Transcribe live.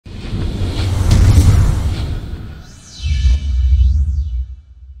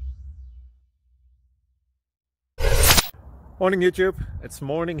Morning YouTube, it's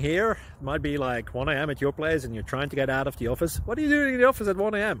morning here. It might be like 1 a.m. at your place and you're trying to get out of the office. What are you doing in the office at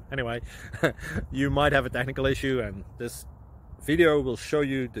 1 a.m.? Anyway, you might have a technical issue and this video will show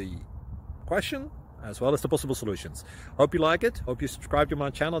you the question as well as the possible solutions. Hope you like it, hope you subscribe to my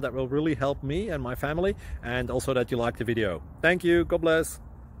channel. That will really help me and my family, and also that you like the video. Thank you, God bless.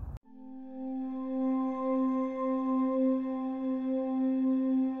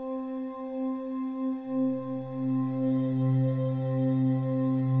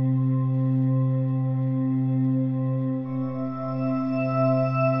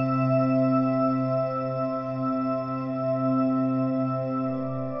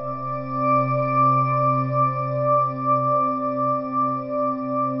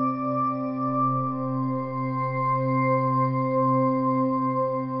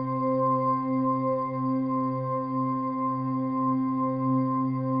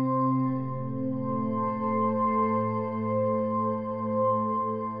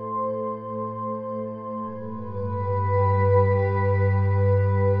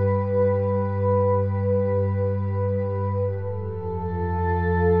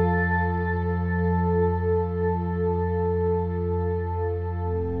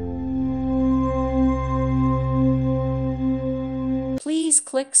 Please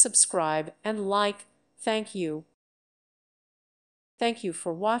click subscribe and like. Thank you. Thank you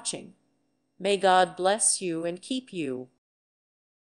for watching. May God bless you and keep you.